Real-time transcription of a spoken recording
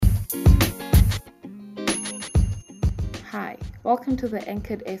Hi, welcome to the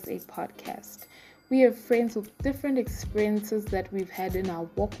Anchored SA podcast. We are friends with different experiences that we've had in our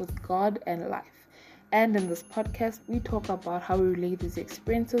walk with God and life. And in this podcast, we talk about how we relate these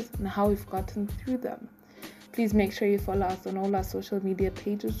experiences and how we've gotten through them. Please make sure you follow us on all our social media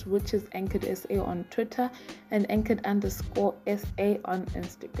pages, which is Anchored SA on Twitter and Anchored_SA on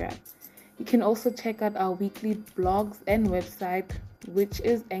Instagram. You can also check out our weekly blogs and website, which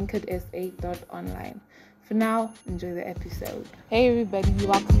is anchoredsa.online. For now, enjoy the episode. Hey everybody,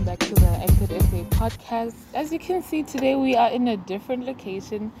 welcome back to the Anchored SA podcast. As you can see, today we are in a different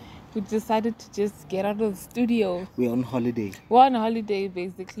location. We decided to just get out of the studio. We're on holiday. We're on holiday,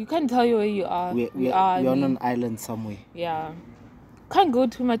 basically. You can't tell you where you are. We're on an island somewhere. Yeah. Can't go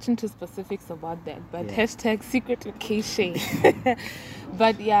too much into specifics about that, but hashtag secret location.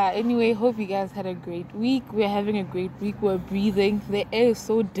 But yeah, anyway, hope you guys had a great week. We're having a great week. We're breathing. The air is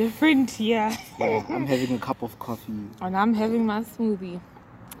so different here. Yeah, I'm having a cup of coffee. And I'm having my smoothie.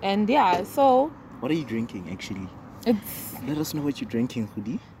 And yeah, so... What are you drinking, actually? Let us know what you're drinking,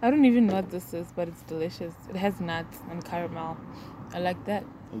 Hoodie. I don't even know what this is, but it's delicious. It has nuts and caramel. I like that.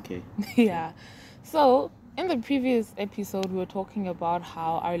 Okay. Yeah. So... in the previous episode, we were talking about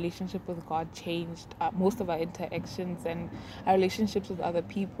how our relationship with God changed most of our interactions and our relationships with other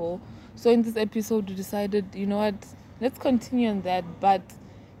people. So in this episode, we decided, you know what, let's continue on that. But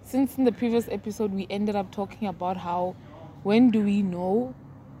since in the previous episode, we ended up talking about how, when do we know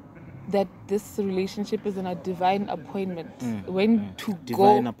that this relationship is in a divine appointment?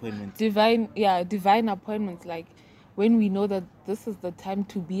 Divine appointments. Divine appointments, like, when we know that this is the time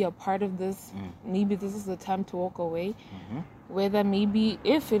to be a part of this, maybe this is the time to walk away. Whether maybe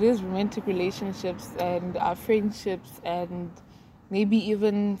if it is romantic relationships and our friendships, and maybe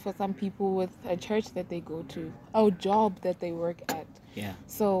even for some people with a church that they go to, a job that they work at. Yeah.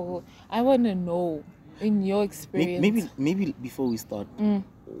 So I want to know, in your experience, maybe before we start,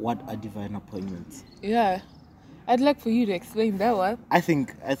 what are divine appointments? Yeah, I'd like for you to explain that one. I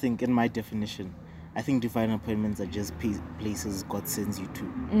think in my definition, I think divine appointments are just places God sends you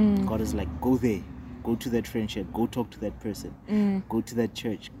to. God is like, go there, go to that friendship, go talk to that person, go to that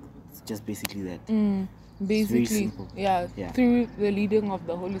church. It's just basically that. Basically, it's very simple. Yeah, through the leading of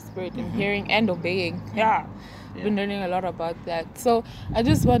the Holy Spirit and hearing and obeying. I've been learning a lot about that. So I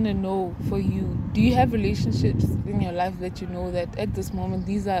just want to know, for you, do you have relationships in your life that you know that at this moment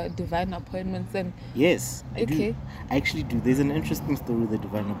these are divine appointments? And yes, I do. I actually do. There's an interesting story with the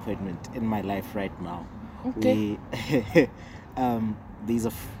divine appointment in my life right now. Okay.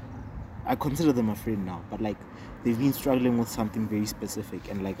 I consider them a friend now, but like they've been struggling with something very specific,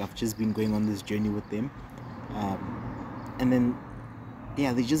 and like I've just been going on this journey with them, and then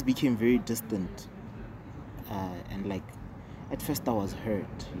they just became very distant. And like at first I was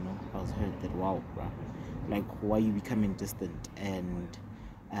hurt, I was hurt that, wow, bruh, like, why are you becoming distant? And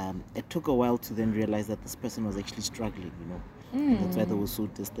it took a while to then realize that this person was actually struggling, and that's why they were so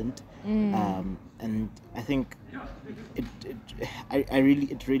distant. And I think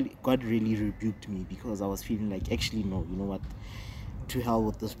God really rebuked me, because I was feeling like, actually, no, you know what, to hell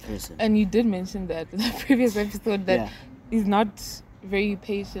with this person. And you did mention that in the previous episode, that he's not very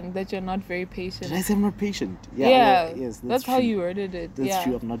patient, that you're not very patient. Did I say I'm not patient? Yes, that's how you worded it. That's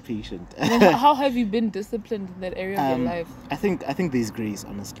true, I'm not patient. How have you been disciplined in that area of your life? I think there's grace,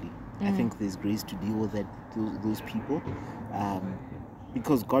 honestly. I think there's grace to deal with those people,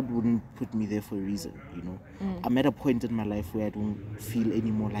 because God wouldn't put me there for a reason, I'm at a point in my life where I don't feel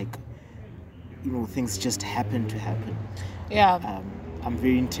anymore like, things just happen to happen. I'm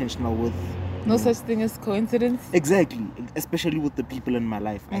very intentional with no such thing as coincidence. Exactly, especially with the people in my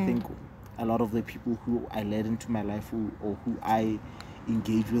life. I think a lot of the people who I led into my life who I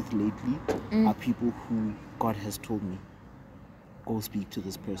engage with lately are people who God has told me, go speak to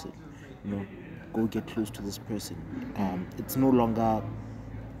this person, go get close to this person. It's no longer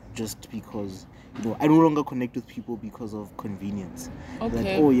just because, I no longer connect with people because of convenience.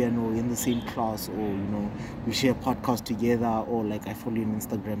 Okay. Like, in the same class, or, we share a podcast together, or like I follow you on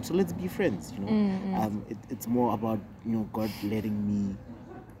Instagram, so let's be friends, It's more about, God letting me,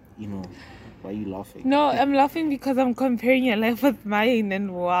 why are you laughing? No, I'm laughing because I'm comparing your life with mine,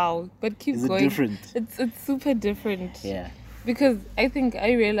 and wow. But keep Is it going. different? It's super different. Yeah. Because I think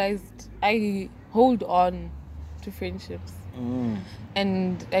I realized I hold on to friendships.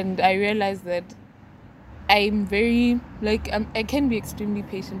 And I realized that I'm very, I can be extremely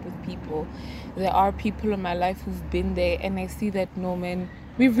patient with people. There are people in my life who've been there, and I see that, no, man,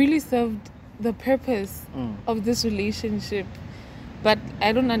 we've really served the purpose of this relationship. But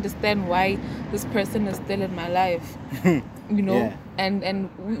I don't understand why this person is still in my life. you know, Yeah.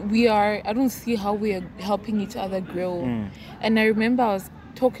 and we are, I don't see how we are helping each other grow. And I remember I was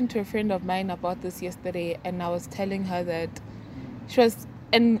talking to a friend of mine about this yesterday, and I was telling her that she was,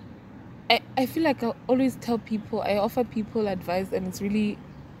 and I feel like I always tell people, I offer people advice, and it's really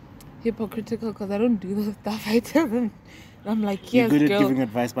hypocritical because I don't do those stuff. I tell them, I'm like, You're yes, good at girl. giving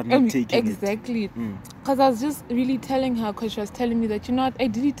advice, but not taking exactly. Because I was just really telling her, because she was telling me that, you know what, I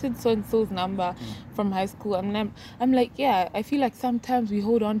deleted so and so's number from high school. I'm like, yeah, I feel like sometimes we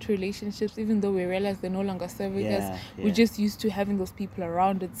hold on to relationships even though we realize they're no longer serving us. We're just used to having those people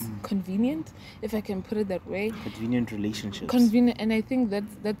around. It's convenient, if I can put it that way. Convenient relationships. Convenient, and I think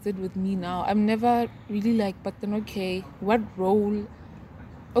that's it with me now. I'm never really like, but then okay, what role?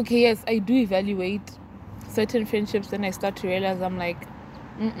 Okay, yes, I do evaluate certain friendships, then I start to realize I'm like,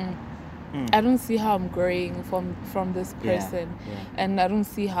 I don't see how I'm growing from this person. And I don't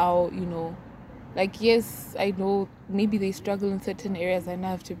see how, you know, like, yes, I know maybe they struggle in certain areas and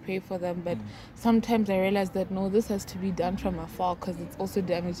I have to pray for them, but sometimes I realize that no, this has to be done from afar because it's also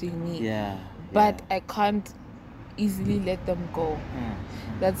damaging me. But I can't easily let them go.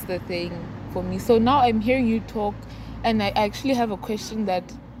 That's the thing for me. So now I'm hearing you talk, and I actually have a question that,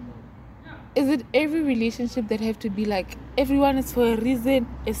 is it every relationship that have to be like everyone is for a reason,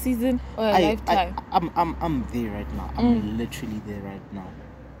 a season, or a lifetime? I'm there right now. I'm literally there right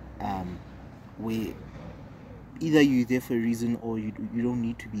now. Where either you're there for a reason or you don't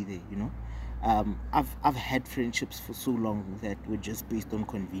need to be there. You know, I've had friendships for so long that were just based on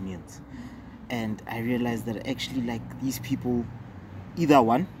convenience, and I realized that actually, like, these people, either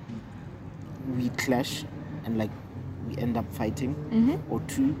one, we clash and like we end up fighting, or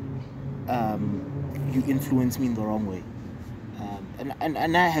two, you influence me in the wrong way,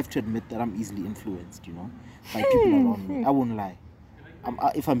 and I have to admit that I'm easily influenced, you know, by people around me. I won't lie.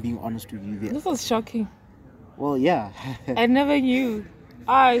 If I'm being honest with you, This was shocking. Well, yeah. I never knew.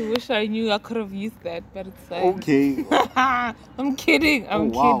 I wish I knew. I could have used that, but it's fine. Okay. I'm kidding.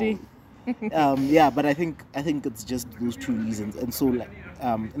 I'm kidding. Yeah, but I think it's just those two reasons. And so, like,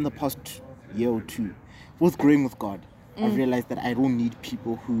 in the past year or two, with growing with God, I've realized that I don't need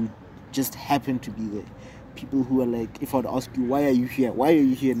people who just happen to be there. People who are like, if I'd ask you, why are you here? Why are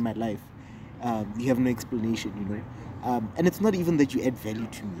you here in my life? You have no explanation, you know. And it's not even that you add value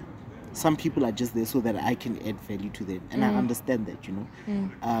to me. Some people are just there so that I can add value to them, and I understand that, you know.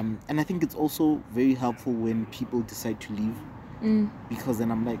 And I think it's also very helpful when people decide to leave, because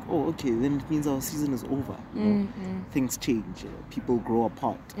then I'm like, oh, okay, then it means our season is over. You know? Things change, you know? People grow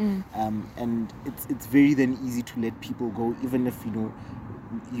apart, and it's very then easy to let people go, even if, you know,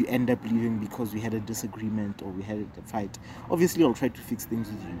 you end up leaving because we had a disagreement or we had a fight. Obviously, I'll try to fix things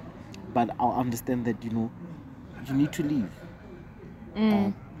with you, but I'll understand that, you know, you need to leave.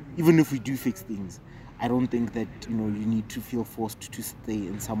 Even if we do fix things, I don't think that, you know, you need to feel forced to stay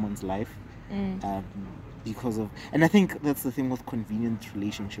in someone's life because of... And I think that's the thing with convenient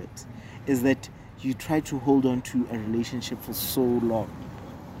relationships, is that you try to hold on to a relationship for so long,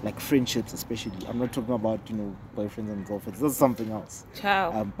 like friendships especially. I'm not talking about, you know, boyfriends and girlfriends. That's something else.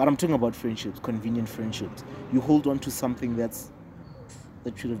 But I'm talking about friendships, convenient friendships. You hold on to something that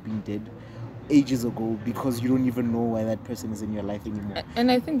should have been dead ages ago because you don't even know why that person is in your life anymore.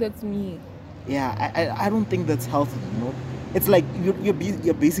 And I think that's me. Yeah, I don't think that's healthy, you know. It's like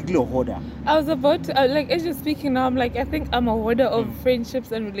you're basically a hoarder. I was about to, like, as you're speaking now, I'm like, I think I'm a hoarder of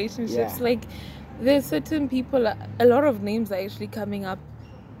friendships and relationships. Like, there's certain people, a lot of names are actually coming up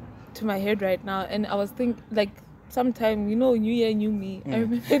to my head right now, and I was thinking, like, sometime, you know, New Year, New Me. I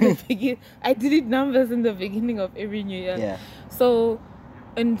remember in the beginning, I delete numbers in the beginning of every New Year. So,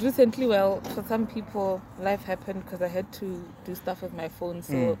 and recently, well, for some people, life happened because I had to do stuff with my phone.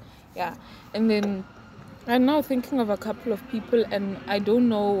 So, yeah. And then I'm now thinking of a couple of people, and I don't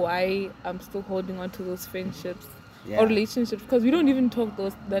know why I'm still holding on to those friendships or relationships, because we don't even talk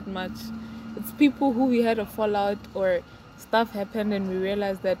that much. It's people who we had a fallout or stuff happened and we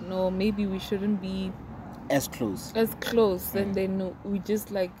realized that, no, maybe we shouldn't be as close. And then we just,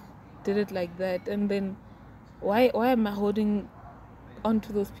 like, did it like that. And then why am I holding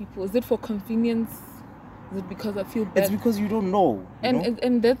onto those people? Is it for convenience? Is it because I feel bad? It's because you don't know.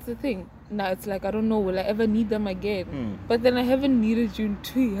 And that's the thing. Now it's like, I don't know, will I ever need them again? But then I haven't needed you in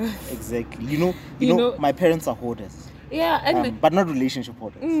 2 years. Exactly. You know, my parents are hoarders. Yeah, and but not relationship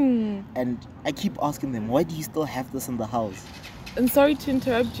hoarders. And I keep asking them, why do you still have this in the house? And sorry to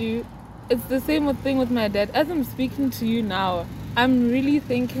interrupt you, it's the same thing with my dad. As I'm speaking to you now, I'm really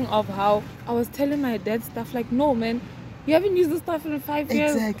thinking of how I was telling my dad stuff like, no, man, you haven't used this stuff in 5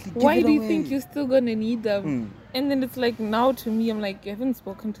 years. Exactly. Why do you think you're still gonna need them? And then it's like now to me, I'm like, you haven't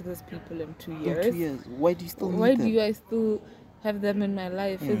spoken to those people in 2 years. In 2 years, why do you still Why need them? do I still have them in my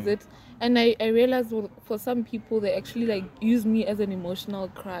life? Is it? And I realized for some people they actually like use me as an emotional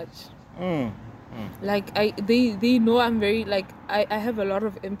crutch. Like they know I'm very like I have a lot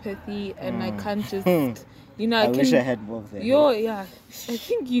of empathy and I can't just I wish I had more of that. Yeah, I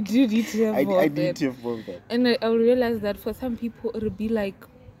think you do need to have more I of need that. to have more of that. And I realized that for some people it'll be like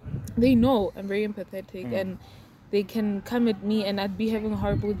they know I'm very empathetic and they can come at me and I'd be having a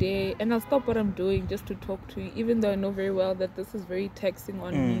horrible day and I'll stop what I'm doing just to talk to you, even though I know very well that this is very taxing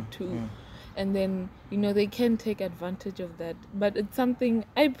on me too. And then, they can take advantage of that. But it's something,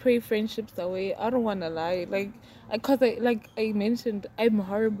 I pray friendships away. I don't want to lie. Because like I mentioned, I'm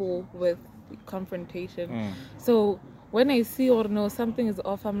horrible with confrontation. So when I see or know something is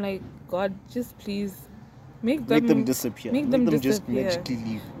off, I'm like, God, just please make them disappear. Make them just disappear.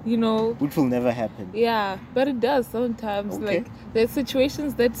 magically leave. Which will never happen. Yeah, but it does sometimes. Okay. Like there's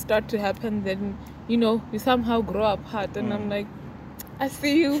situations that start to happen, then we somehow grow apart, and I'm like, I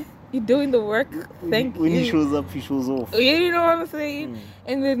see you. You're doing the work. Thank you. When he shows up, he shows off. You know what I'm saying?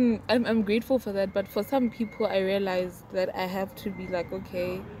 And then I'm grateful for that. But for some people, I realized that I have to be like,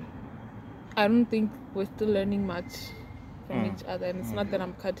 okay, I don't think we're still learning much from each other. And it's not that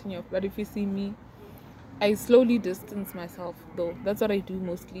I'm cutting you off, but if you see me, I slowly distance myself, though. That's what I do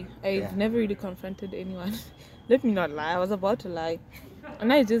mostly. I've never really confronted anyone. Let me not lie. I was about to lie.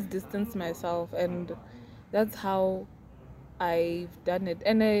 And I just distance myself. And that's how I've done it.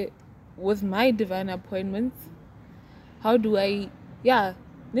 And with my divine appointments, how do I... Yeah,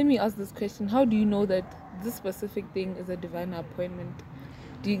 let me ask this question. How do you know that this specific thing is a divine appointment?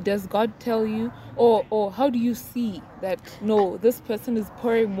 Does God tell you? Or how do you see that, no, this person is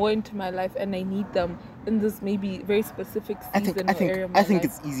pouring more into my life and I need them in this maybe very specific season or area of my I think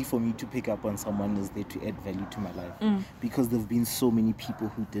life? it's easy for me to pick up on someone is there to add value to my life because there have been so many people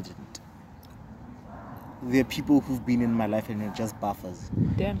who didn't. There are people who've been in my life and are just buffers,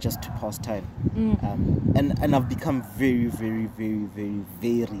 just to pass time. And I've become very, very, very, very,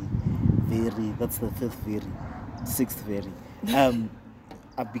 very, very, that's the sixth very.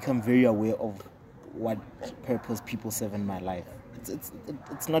 I've become very aware of what purpose people serve in my life.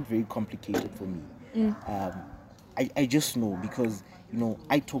 It's not very complicated for me. I just know because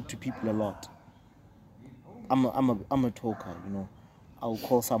I talk to people a lot. I'm a talker. I'll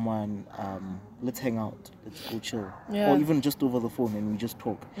call someone, let's hang out, let's go chill, or even just over the phone and we just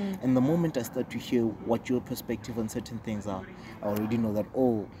talk. And the moment I start to hear what your perspective on certain things are, I already know that,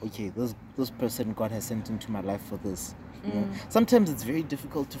 oh, okay, this person God has sent into my life for this. Sometimes it's very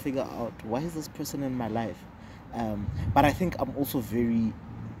difficult to figure out why is this person in my life. But I think I'm also very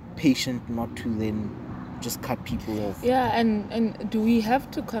patient not to then just cut people off. Yeah, and do we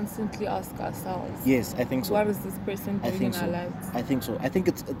have to constantly ask ourselves? Yes, I think so. What is this person doing in our lives? I think so. I think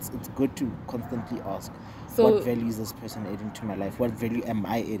it's good to constantly ask, what value is this person adding to my life? What value am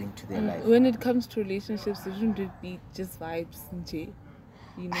I adding to their life? When it comes to relationships, shouldn't it be just vibes, Nje?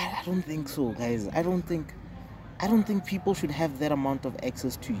 I don't think so, guys. I don't think people should have that amount of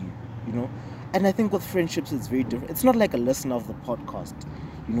access to you, And I think with friendships, it's very different. It's not like a listener of the podcast,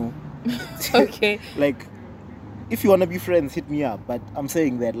 Okay. Like, if you want to be friends, hit me up. But I'm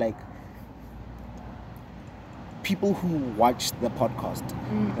saying that, like, people who watch the podcast,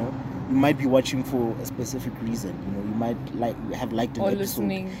 you might be watching for a specific reason. You might have liked an episode.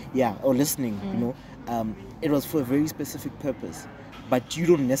 Listening. Yeah, or listening. It was for a very specific purpose. But you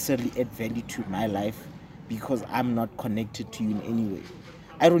don't necessarily add value to my life because I'm not connected to you in any way.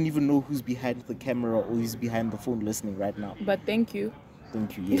 I don't even know who's behind the camera or who's behind the phone listening right now. But thank you.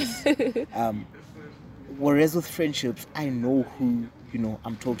 Thank you, yes. Whereas with friendships, I know who,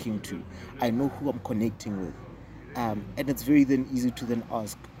 I'm talking to. I know who I'm connecting with. And it's very then easy to then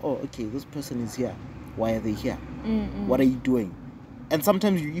ask, oh, okay, this person is here. Why are they here? What are you doing? And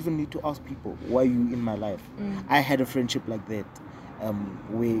sometimes you even need to ask people, why are you in my life? I had a friendship like that,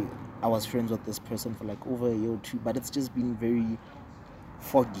 where I was friends with this person for like over a year or two, but it's just been very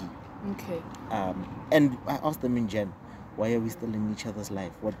foggy. Okay. And I asked them in Jan, why are we still in each other's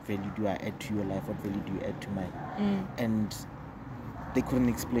life? What value do I add to your life? What value do you add to mine? And they couldn't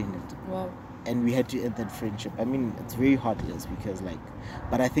explain it. Wow. And we had to end that friendship. I mean, it's very heartless because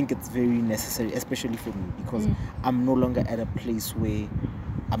but I think it's very necessary, especially for me, because I'm no longer at a place where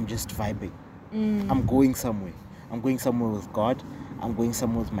I'm just vibing. I'm going somewhere. I'm going somewhere with God. I'm going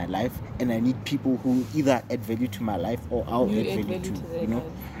somewhere with my life, and I need people who either add value to my life or I'll add value to.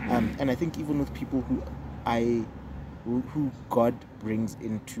 And I think even with people who God brings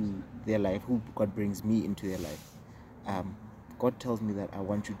into their life, who God brings me into their life, God tells me that I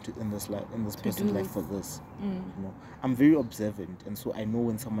want you to in this To person's do life this. for this. You know, I'm very observant, and so I know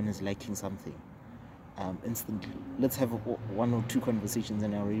when someone is liking something. Instantly, let's have one or two conversations,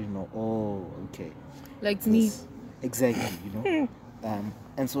 and I already know. Oh, okay. Like it's me. this. Exactly. You know,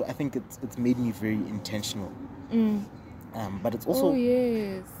 and so I think it's made me very intentional. But it's also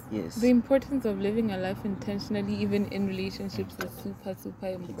yes. Yes. The importance of living a life intentionally, even in relationships, is super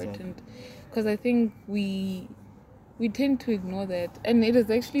important. Because I think we tend to ignore that, and it is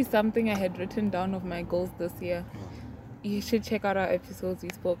actually something I had written down of my goals this year. You should check out our episodes. We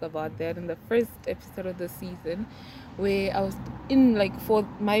spoke about that in the first episode of the season, where I was in, like, for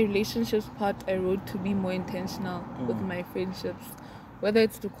my relationships part, I wrote to be more intentional with my friendships, whether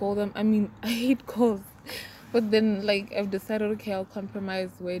it's to call them. I mean, I hate calls, but then, like, I've decided, okay, I'll compromise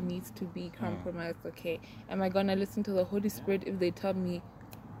where it needs to be compromised. Okay, am I gonna listen to the Holy Spirit if they tell me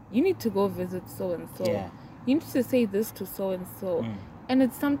you need to go visit so and so? Yeah. You need to say this to so and so. And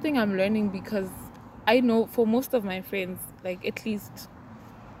it's something I'm learning, because I know for most of my friends, like, at least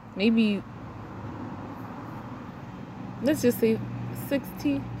maybe, let's just say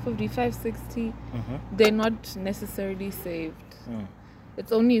 55, 60, they're not necessarily saved.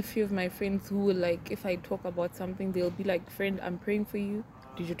 It's only a few of my friends who will, like, if I talk about something, they'll be like, friend, I'm praying for you.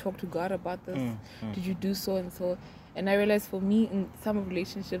 Did you talk to God about this? Did you do so and so? And I realize for me, in some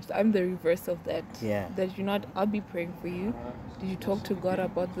relationships, I'm the reverse of that. Yeah. That I'll be praying for you. Did you talk to God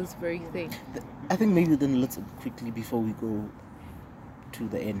about this very thing? I think maybe then let's quickly, before we go to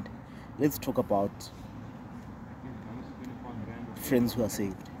the end, let's talk about friends who are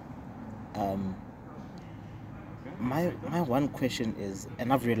saved. My one question is,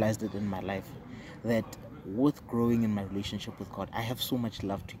 and I've realized it in my life, that with growing in my relationship with God, I have so much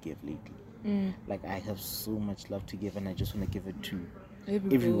love to give lately. Like, I have so much love to give, and I just want to give it to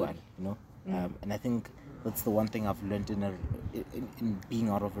everyone, you know. And I think that's the one thing I've learned in being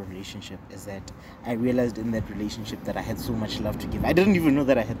out of a relationship, is that I realized in that relationship that I had so much love to give. I didn't even know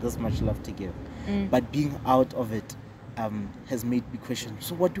that I had this much love to give, but being out of it has made me question,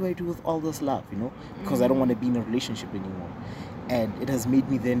 so what do I do with all this love, you know, because I don't want to be in a relationship anymore. And it has made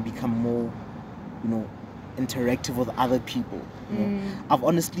me then become more, you know, interactive with other people, you know. I've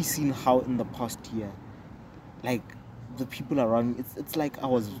honestly seen how in the past year, like, the people around me, it's like I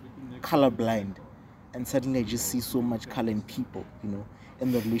was colorblind, and suddenly I just see so much color in people, you know,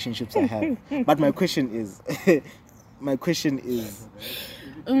 in the relationships I have. But my question is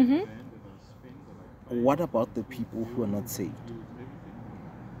what about the people who are not saved?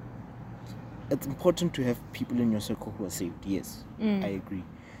 It's important to have people in your circle who are saved, yes, I agree.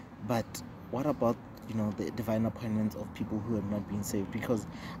 But what about, you know, the divine appointments of people who have not been saved? Because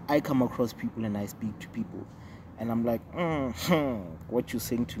I come across people and I speak to people, and I'm like, what you're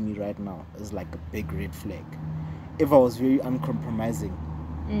saying to me right now is like a big red flag. If I was very uncompromising,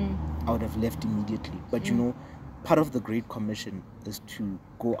 I would have left immediately. But you know, part of the Great Commission is to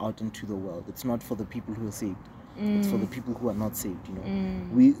go out into the world. It's not for the people who are saved. It's for the people who are not saved, you know.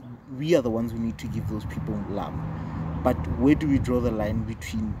 We are the ones who need to give those people love. But where do we draw the line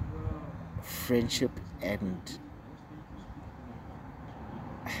between friendship and...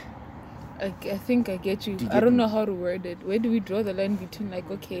 I think I get you. I don't know how to word it. Where do we draw the line between, like,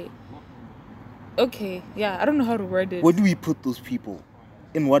 okay, yeah, I don't know how to word it. Where do we put those people?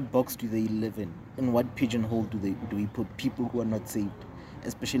 In what box do they live in? In what pigeonhole do we put people who are not saved,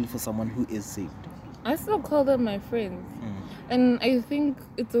 especially for someone who is saved? I still call them my friends. And I think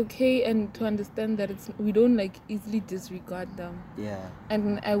it's okay and to understand that we don't, like, easily disregard them. Yeah.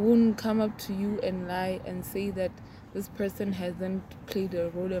 And I won't come up to you and lie and say that this person hasn't played a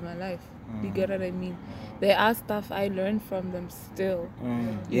role in my life. You get what I mean? There are stuff I learned from them still.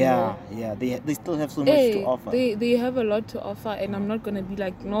 Yeah, they still have so much to offer. They have a lot to offer, and I'm not gonna be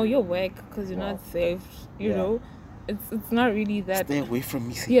like, no, you're whack because you're not saved. You know, it's not really that. Stay away from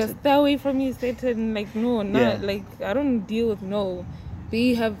me, Satan. Yeah, stay away from me, Satan. Like, no, not like, I don't deal with no.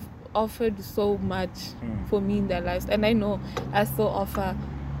 They have offered so much for me in their lives, and I know I still offer,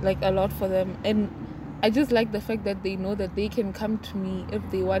 like, a lot for them. And I just like the fact that they know that they can come to me if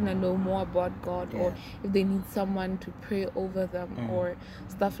they want to know more about God, or if they need someone to pray over them, or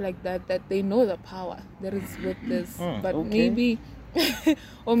stuff like that, that they know the power that is with this. But maybe,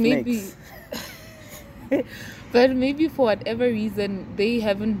 or maybe, but maybe for whatever reason, they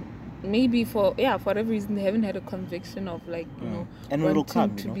haven't, maybe for whatever reason, they haven't had a conviction of, like, you know, and wanting it'll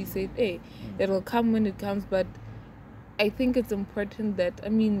come, to you know? be saved. It'll come when it comes, but I think it's important that, I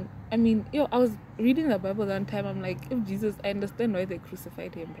mean, I was reading the Bible one time. I'm like, if Jesus, I understand why they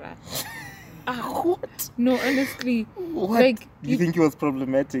crucified him, bruh. What? No, honestly, What? like You think he was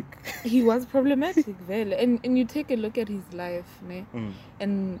problematic? he was problematic, well, and you take a look at his life, ne?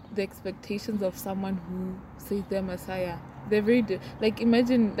 And the expectations of someone who says they're Messiah. They're very like,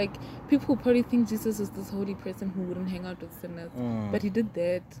 imagine, like, people who probably think Jesus is this holy person who wouldn't hang out with sinners, but he did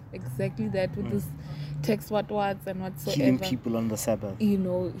that, exactly that, with this text what and whatsoever, Killing people on the Sabbath. you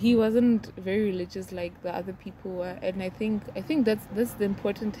know. He wasn't very religious like the other people were, and I think that's the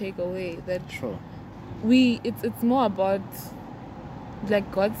important takeaway, that Sure. it's more about,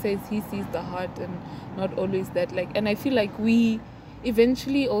 like, God says he sees the heart and not always that, like, and I feel like we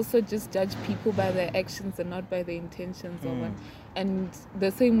eventually also just judge people by their actions and not by their intentions, or what. And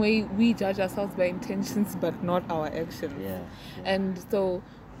the same way we judge ourselves by intentions but not our actions. Yeah. And so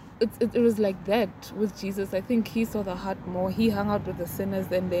it was like that with Jesus. I think he saw the heart more. He hung out with the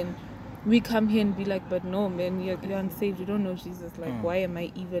sinners, and then we come here and be like, but no, man, you're unsaved, you don't know Jesus, like, why am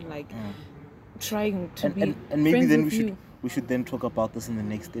I even, like, trying to be and maybe friends then with we should then talk about this in the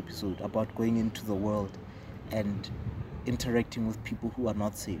next episode, about going into the world and interacting with people who are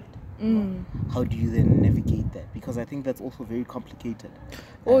not saved. How do you then navigate that? Because I think that's also very complicated.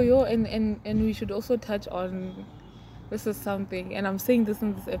 And we should also touch on, this is something, and I'm saying this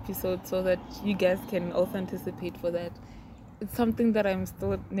in this episode so that you guys can also anticipate for that. It's something that I'm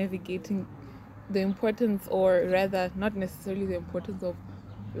still navigating, the importance, or rather not necessarily the importance of,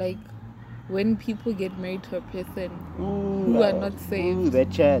 like, when people get married to a person who are not saved. That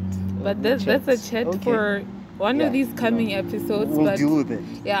chat. But that's a chat for one of these coming episodes. We'll but deal with it.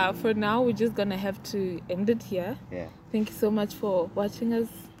 Yeah, for now we're just gonna have to end it here. Yeah. Thank you so much for watching us,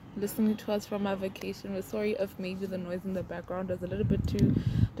 listening to us from our vacation. We're sorry if maybe the noise in the background was a little bit too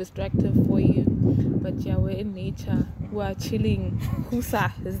distractive for you. But yeah, we're in nature. We're chilling.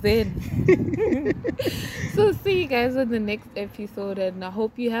 Husa Zen. So see you guys in the next episode, and I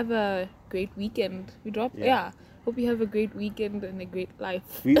hope you have a great weekend. Hope you have a great weekend and a great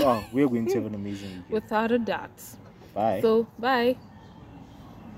life. We are going to have an amazing weekend. Without a doubt. Bye. So bye.